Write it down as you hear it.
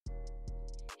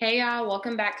Hey y'all,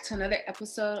 welcome back to another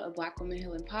episode of Black Women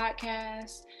Healing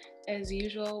Podcast. As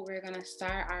usual, we're going to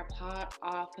start our pod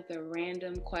off with a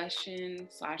random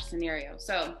question/scenario.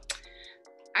 So,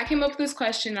 I came up with this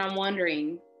question and I'm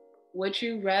wondering, would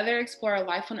you rather explore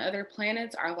life on other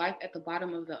planets or life at the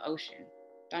bottom of the ocean?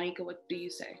 Donika, what do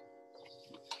you say?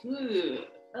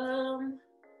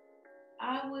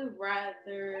 I would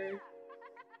rather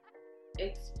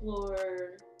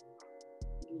explore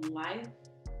life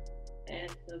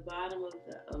at the bottom of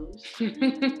the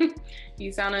ocean.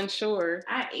 You sound unsure.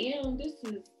 I am.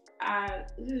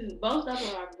 Both of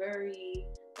them are very,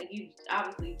 you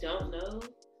obviously don't know.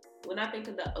 When I think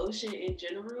of the ocean in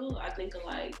general, I think of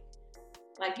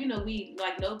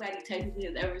nobody technically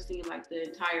has ever seen the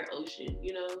entire ocean,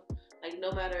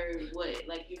 no matter what,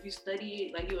 if you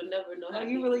study it, you would never know how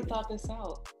you really thought this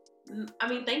out. I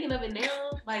mean, thinking of it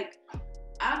now,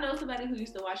 I know somebody who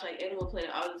used to watch Animal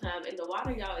Planet all the time, and the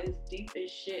water, y'all, is deep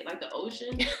as shit. The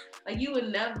ocean, you would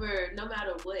never, no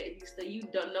matter what, if you study,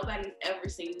 nobody's ever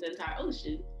seen the entire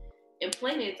ocean. And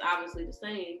planets, obviously the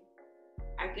same.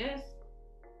 I guess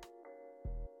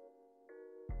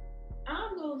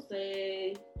I'm gonna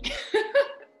say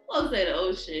the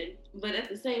ocean, but at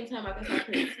the same time, I guess I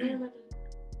couldn't swim.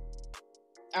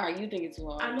 All right, you think it's too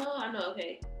hard. I know.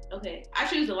 Okay. I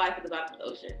choose the life at the bottom of the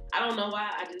ocean. I don't know why.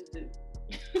 I just do.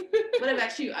 What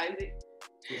about you, Isaac?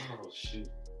 Oh shoot!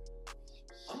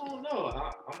 I don't know.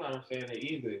 I'm not a fan of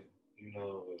either.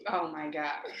 Oh my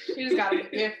gosh, you just gotta be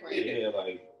different. Yeah,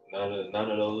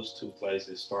 none of those two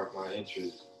places spark my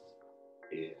interest.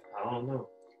 Yeah, I don't know.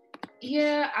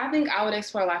 Yeah, I think I would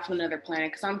explore life on another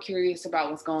planet because I'm curious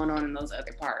about what's going on in those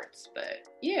other parts. But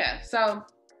yeah, so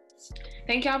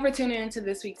thank y'all for tuning into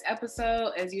this week's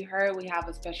episode. As you heard, we have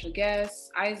a special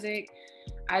guest, Isaac.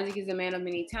 Isaac is a man of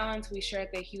many talents. We shared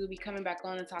that he will be coming back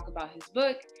on to talk about his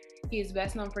book. He is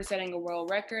best known for setting a world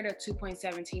record of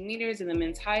 2.17 meters in the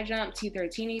men's high jump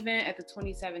T13 event at the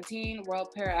 2017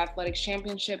 World Para-Athletics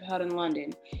Championship held in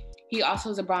London. He also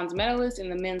is a bronze medalist in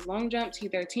the men's long jump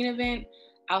T13 event.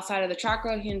 Outside of the track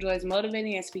road, he enjoys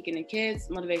motivating and speaking to kids,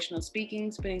 motivational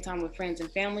speaking, spending time with friends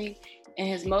and family, and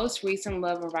his most recent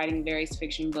love of writing various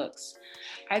fiction books.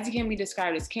 Isaac can be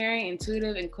described as caring,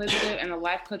 intuitive, inquisitive, and a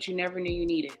life coach you never knew you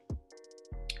needed.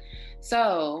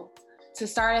 So, to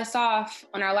start us off,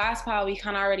 on our last pod, we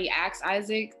kind of already asked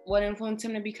Isaac what influenced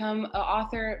him to become an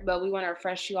author, but we want to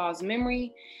refresh you all's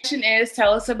memory. The question is,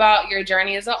 tell us about your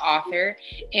journey as an author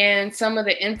and some of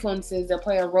the influences that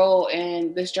play a role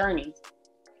in this journey.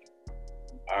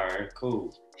 All right,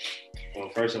 cool. Well,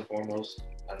 first and foremost,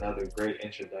 another great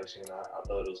introduction. I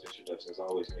love those introductions. It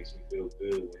always makes me feel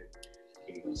good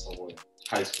when someone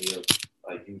hypes me up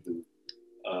like you do.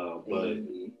 But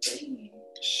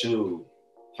shoot,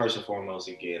 first and foremost,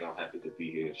 again, I'm happy to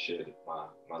be here and share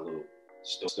my little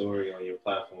story on your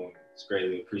platform. It's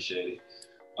greatly appreciated.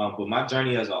 But my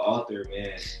journey as an author,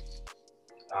 man,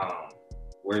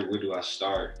 where do I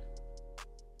start?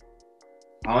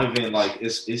 I don't even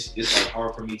it's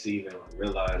hard for me to even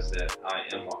realize that I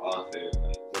am an author.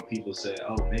 When people say,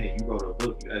 "Oh man, you wrote a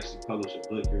book, you actually published a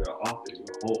book, you're an author, you're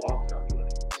a whole author," I'll be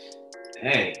like,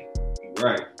 "Dang, you're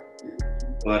right."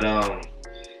 But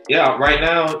yeah, right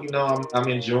now, I'm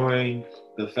enjoying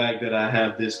the fact that I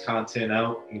have this content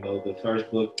out. The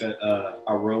first book that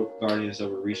I wrote, Guardians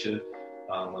of Orisha,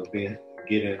 I've been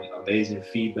getting amazing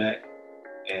feedback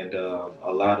and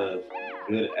a lot of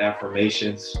good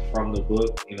affirmations from the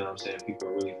book. People are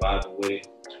really vibing with it.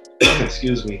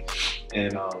 Excuse me.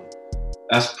 And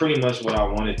that's pretty much what I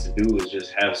wanted to do, is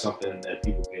just have something that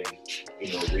people can,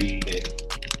 read and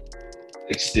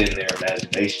extend their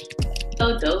imagination.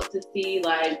 So dope to see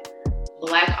Black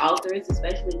authors,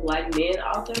 especially Black men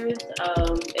authors.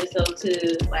 And so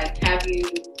to have you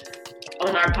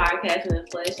on our podcast in the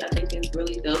flesh, I think it's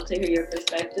really dope to hear your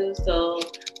perspective. So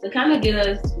to kind of get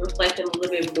us reflecting a little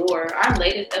bit more, our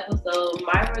latest episode,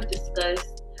 Myra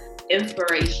discussed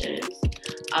inspirations.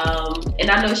 And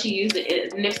I know she used a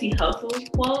Nipsey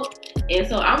Hussle quote. And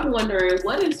so I'm wondering,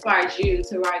 what inspired you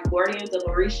to write Guardians of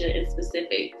Orisha in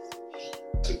specific?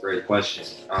 That's a great question.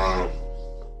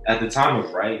 At the time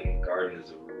of writing Guardians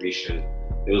of Orisha,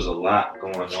 there was a lot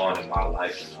going on in my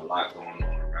life and a lot going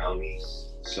on around me.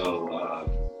 So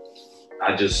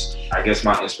I guess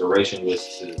my inspiration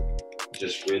was to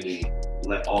just really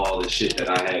let all the shit that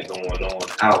I had going on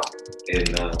out. And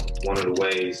one of the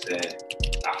ways that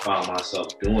I found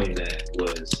myself doing that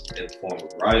was in the form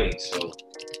of writing. So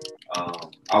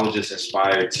I was just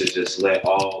inspired to just let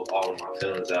all of my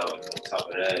feelings out. And on top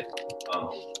of that,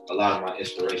 a lot of my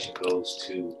inspiration goes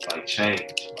to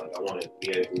change. I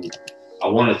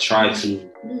want to try to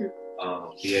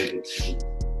be able to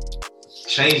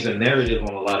change the narrative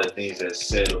on a lot of things that's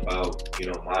said about, you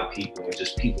know, my people and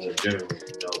just people in general.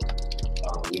 You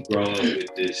know, we grow up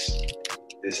with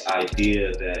this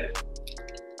idea that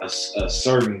a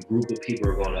certain group of people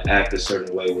are going to act a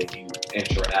certain way when you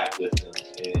interact with them.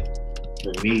 And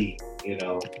for me, you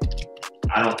know,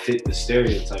 I don't fit the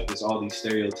stereotype. There's all these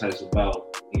stereotypes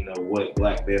about, you know, what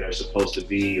black men are supposed to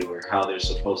be or how they're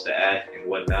supposed to act and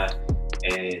whatnot.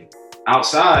 And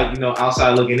outside, you know,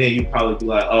 outside looking in, you probably be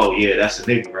like, oh yeah, that's a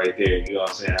nigga right there. You know what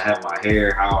I'm saying? I have my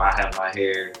hair, how I have my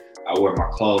hair. I wear my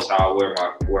clothes, how I wear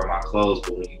my clothes.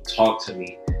 But when you talk to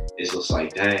me, it's just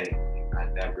like, dang, I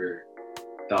never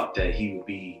thought that he would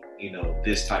be, you know,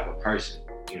 this type of person.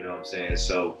 You know what I'm saying?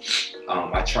 So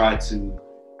I try to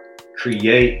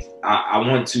create, I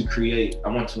want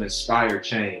to inspire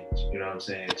change. You know what I'm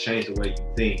saying? Change the way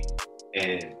you think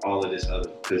and all of this other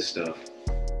good stuff.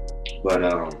 But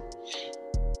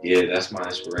yeah, that's my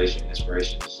inspiration.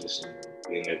 Inspiration is just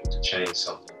being able to change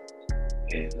something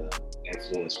and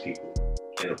influence people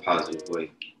in a positive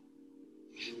way.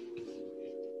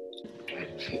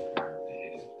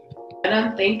 And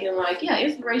I'm thinking like, yeah,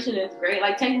 inspiration is great.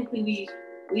 Like technically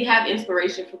we have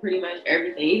inspiration for pretty much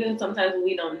everything, even sometimes when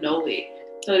we don't know it.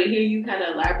 So to hear you kind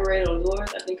of elaborate on yours,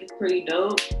 I think it's pretty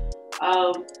dope.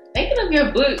 Thinking of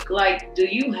your book, like, do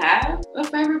you have a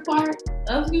favorite part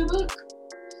of your book?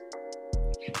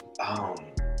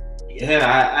 Yeah,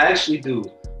 I actually do.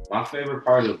 My favorite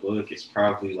part of the book is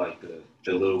probably like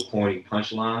the little corny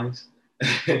punchlines.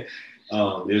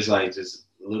 There's like just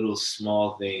little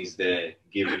small things that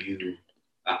give you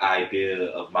an idea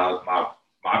of my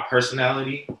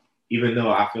personality, even though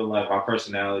I feel like my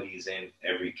personality is in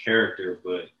every character,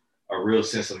 but a real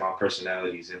sense of my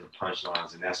personality is in the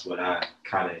punchlines, and that's what I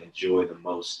kind of enjoy the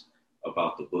most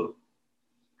about the book.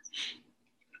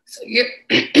 So your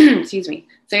excuse me.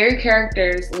 So your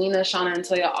characters, Lena, Shauna, and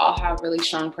Toya, all have really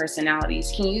strong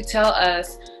personalities. Can you tell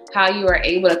us how you are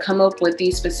able to come up with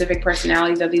these specific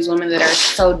personalities of these women that are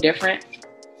so different?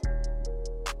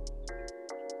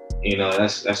 You know,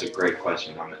 that's a great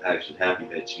question. I'm actually happy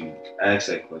that you asked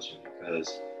that question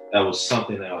because that was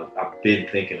something that I've been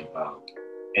thinking about.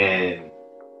 And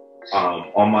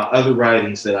on my other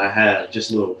writings that I have,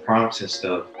 just little prompts and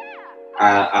stuff,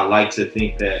 I like to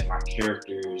think that my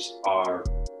characters are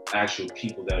actual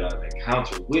people that I've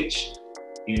encountered, which,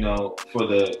 you know, for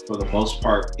the most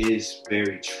part is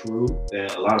very true,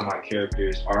 that a lot of my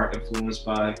characters are influenced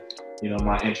by, you know,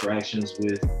 my interactions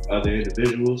with other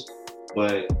individuals.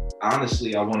 But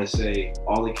honestly, I want to say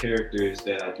all the characters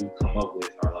that I do come up with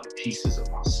are like pieces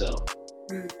of myself.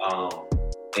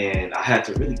 And I had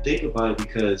to really think about it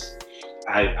because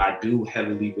I do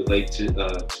heavily relate to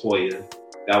Toya.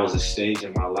 That was a stage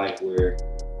in my life where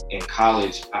in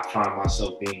college, I find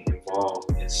myself being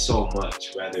involved in so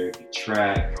much, whether it be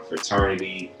track,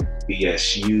 fraternity,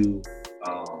 BSU,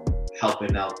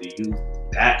 helping out the youth.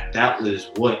 That was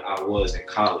what I was in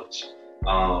college.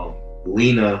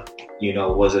 Lena, you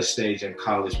know, was a stage in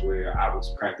college where I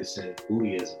was practicing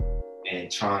Buddhism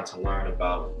and trying to learn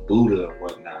about Buddha and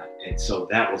whatnot. And so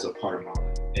that was a part of my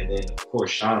life. And then of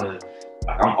course, Shauna,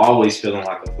 I'm always feeling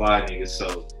like a fly nigga.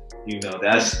 So, you know,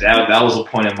 that was a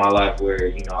point in my life where,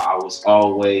 you know, I was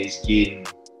always getting,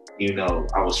 you know,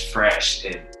 I was fresh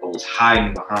and I was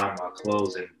hiding behind my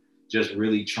clothes and just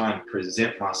really trying to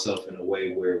present myself in a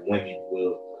way where women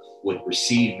would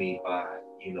receive me by,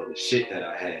 you know, the shit that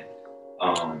I had.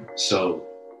 So,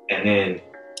 and then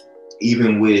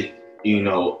even with, you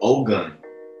know, Ogun,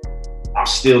 I'm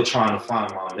still trying to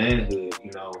find my manhood,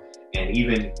 you know, and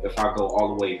even if I go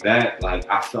all the way back, like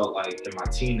I felt like in my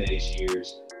teenage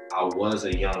years, I was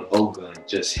a young Ogun,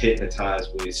 just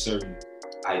hypnotized with certain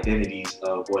identities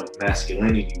of what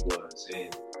masculinity was,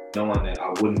 and knowing that I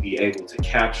wouldn't be able to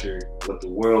capture what the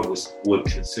world would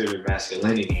consider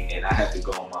masculinity, and I had to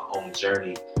go on my own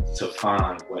journey to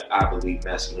find what I believe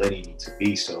masculinity to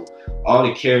be. So all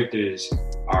the characters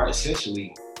are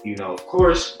essentially, you know, of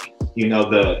course, you know,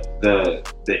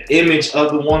 the image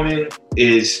of the woman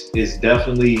is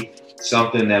definitely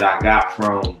something that I got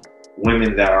from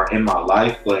women that are in my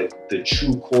life, but the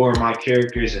true core of my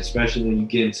characters, especially when you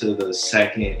get into the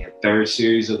second and third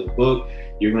series of the book,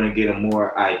 you're going to get a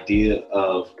more idea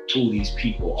of who these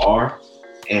people are.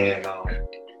 And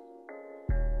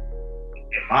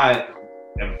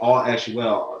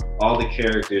all the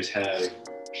characters have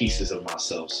pieces of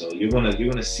myself. So you're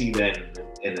gonna see that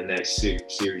in the next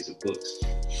series of books.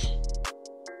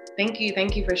 Thank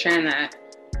you for sharing that.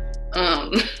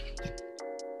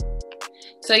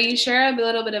 So you share a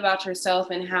little bit about yourself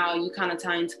and how you kind of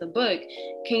tie into the book.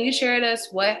 Can you share with us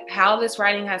how this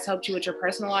writing has helped you with your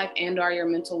personal life and/or your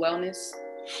mental wellness?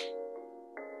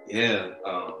 Yeah,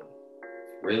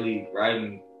 really,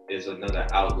 writing is another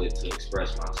outlet to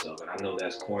express myself, and I know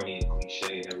that's corny and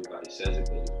cliche, and everybody says it,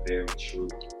 but it's very true.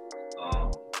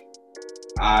 Um,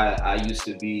 I used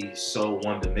to be so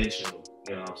one-dimensional.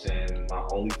 You know what I'm saying? My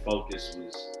only focus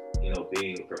was,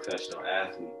 being a professional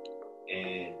athlete.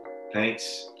 And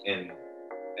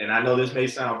and I know this may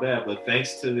sound bad, but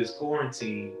thanks to this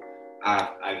quarantine,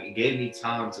 it gave me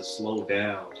time to slow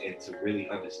down and to really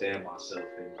understand myself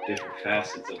and different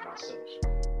facets of myself.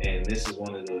 And this is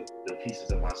one of the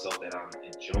pieces of myself that I'm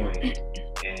enjoying.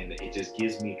 And it just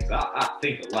gives me, because I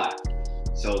think a lot.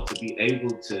 So to be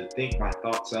able to think my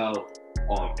thoughts out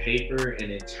on paper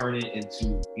and then turn it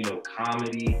into,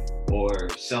 comedy or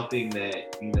something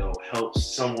that, helps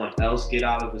someone else get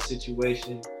out of a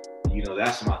situation,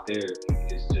 that's my therapy.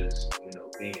 It's just,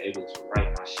 being able to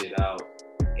write my shit out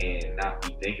and not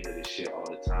be thinking of this shit all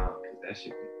the time, because that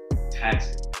shit be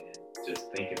taxing, man,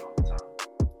 just thinking all the time.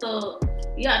 So,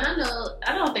 yeah, and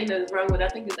I don't think that's wrong with it. I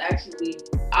think it's actually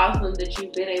awesome that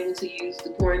you've been able to use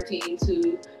the quarantine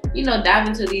to, dive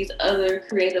into these other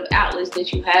creative outlets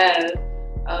that you have.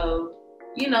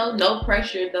 No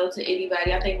pressure though to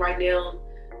anybody. I think right now,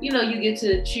 you get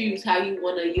to choose how you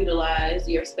want to utilize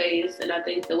your space. And I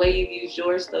think the way you've used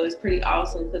yours though is pretty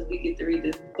awesome, because we get to read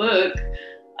this book.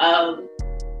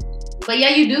 But yeah,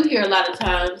 you do hear a lot of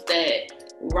times that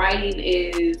writing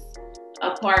is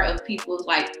a part of people's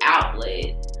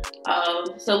outlet.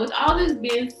 So with all this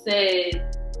being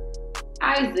said,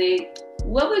 Isaac,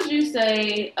 what would you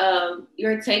say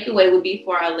your takeaway would be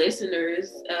for our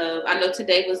listeners? I know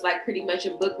today was pretty much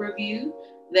a book review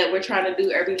that we're trying to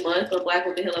do every month on Black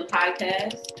Women Healing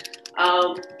Podcast.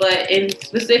 But in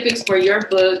specifics for your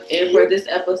book and for this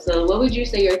episode, what would you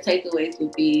say your takeaways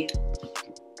would be?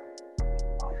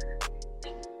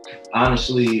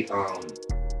 Honestly, y'all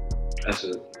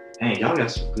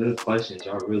got some good questions.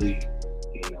 Y'all really,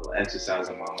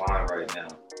 exercising my mind right now.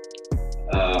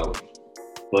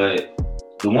 But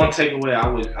the one takeaway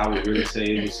I would really say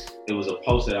it was a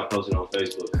post that I posted on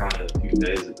Facebook kind of a few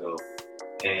days ago,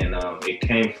 and it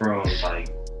came from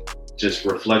just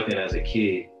reflecting as a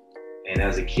kid. And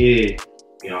as a kid,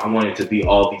 I wanted to be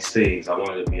all these things. I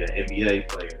wanted to be an NBA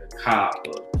player, a cop,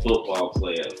 a football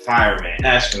player, a fireman,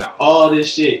 astronaut, all this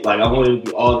shit. I wanted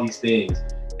to do all these things.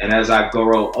 And as I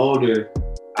grow older,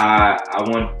 I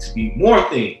wanted to be more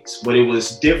things, but it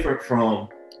was different from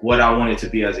what I wanted to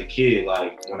be as a kid.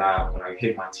 When I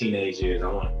hit my teenage years, I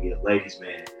wanted to be a ladies'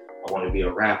 man. I want to be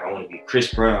a rapper. I want to be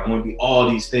Chris Brown. I want to be all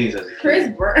these things as a kid. Chris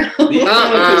Brown.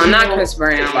 Not Chris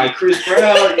Brown. Chris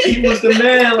Brown, he was the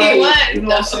man. He was, you know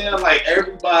what I'm saying?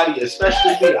 Everybody,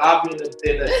 especially me, I'll be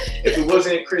if it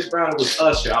wasn't Chris Brown, it was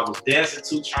Usher. I was dancing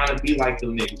to, trying to be like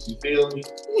them niggas. You feel me?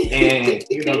 And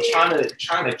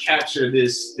trying to capture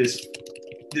this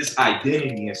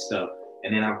identity and stuff.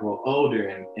 And then I grow older,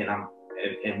 and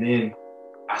then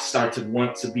I start to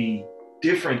want to be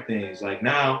different things.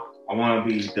 Now, I want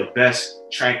to be the best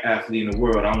track athlete in the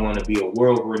world. I want to be a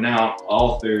world-renowned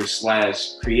author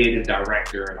 / creative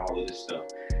director and all of this stuff.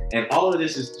 And all of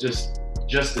this is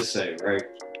just to say, right?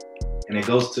 And it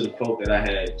goes to the quote that I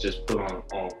had just put on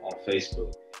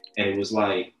Facebook. And it was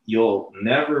you'll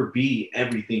never be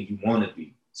everything you want to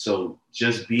be. So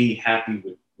just be happy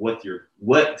with what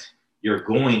you're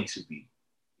going to be.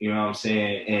 You know what I'm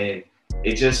saying? And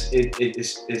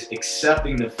it's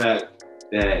accepting the fact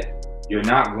that you're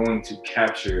not going to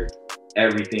capture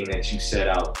everything that you set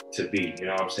out to be. You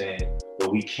know what I'm saying?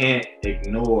 But we can't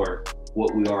ignore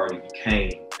what we already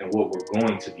became and what we're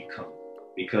going to become,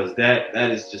 because that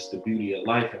is just the beauty of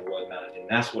life and whatnot. And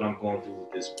that's what I'm going through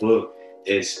with this book,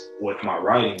 is with my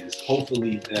writing, is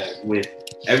hopefully that with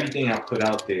everything I put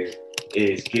out there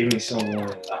is giving someone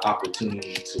an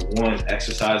opportunity to, one,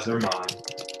 exercise their mind,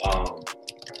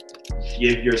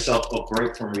 give yourself a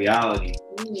break from reality,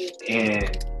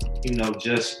 and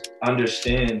just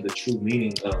understand the true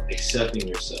meaning of accepting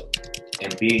yourself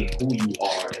and being who you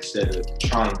are instead of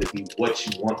trying to be what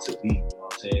you want to be. You know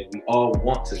what I'm saying? We all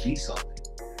want to be something.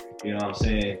 You know what I'm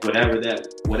saying? Whatever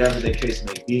the case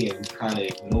may be, and we kind of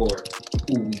ignore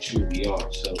who we truly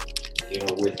are. So,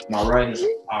 with my writings,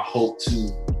 I hope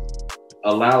to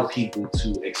allow people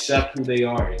to accept who they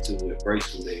are and to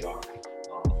embrace who they are.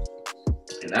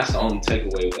 And that's the only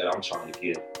takeaway that I'm trying to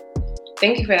give.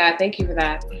 Thank you for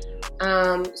that.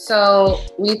 So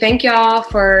we thank y'all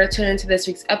for tuning into this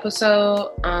week's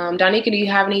episode. Donika, do you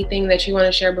have anything that you want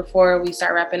to share before we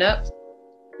start wrapping up?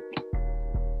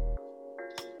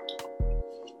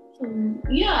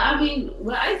 Yeah,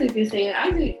 what Isaac is saying,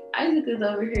 Isaac is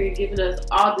over here giving us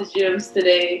all the gems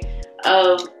today.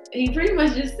 He pretty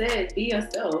much just said, be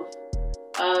yourself.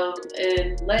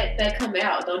 and let that come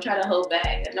out. Don't try to hold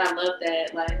back. And I love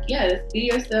that. Like, yes, be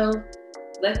yourself.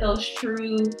 Let those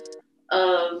true,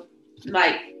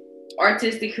 like,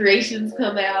 artistic creations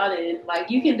come out, and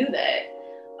like you can do that.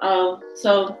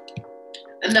 So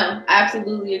no, I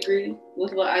absolutely agree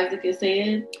with what Isaac is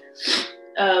saying.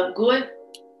 Going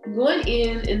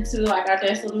into like our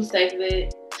next little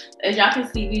segment, as y'all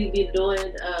can see, we've been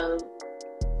doing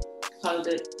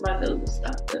my nose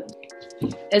stopped.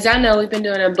 As y'all know, we've been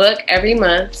doing a book every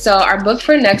month. So our book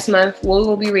for next month, we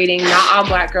will be reading Not All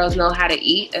Black Girls Know How to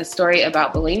Eat, a story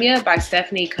about bulimia by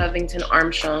Stephanie Covington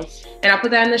Armstrong. And I'll put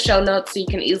that in the show notes so you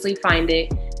can easily find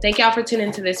it. Thank y'all for tuning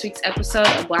into this week's episode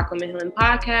of Black Women Healing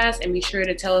Podcast. And be sure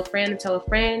to tell a friend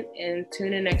and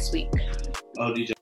tune in next week. Oh, DJ.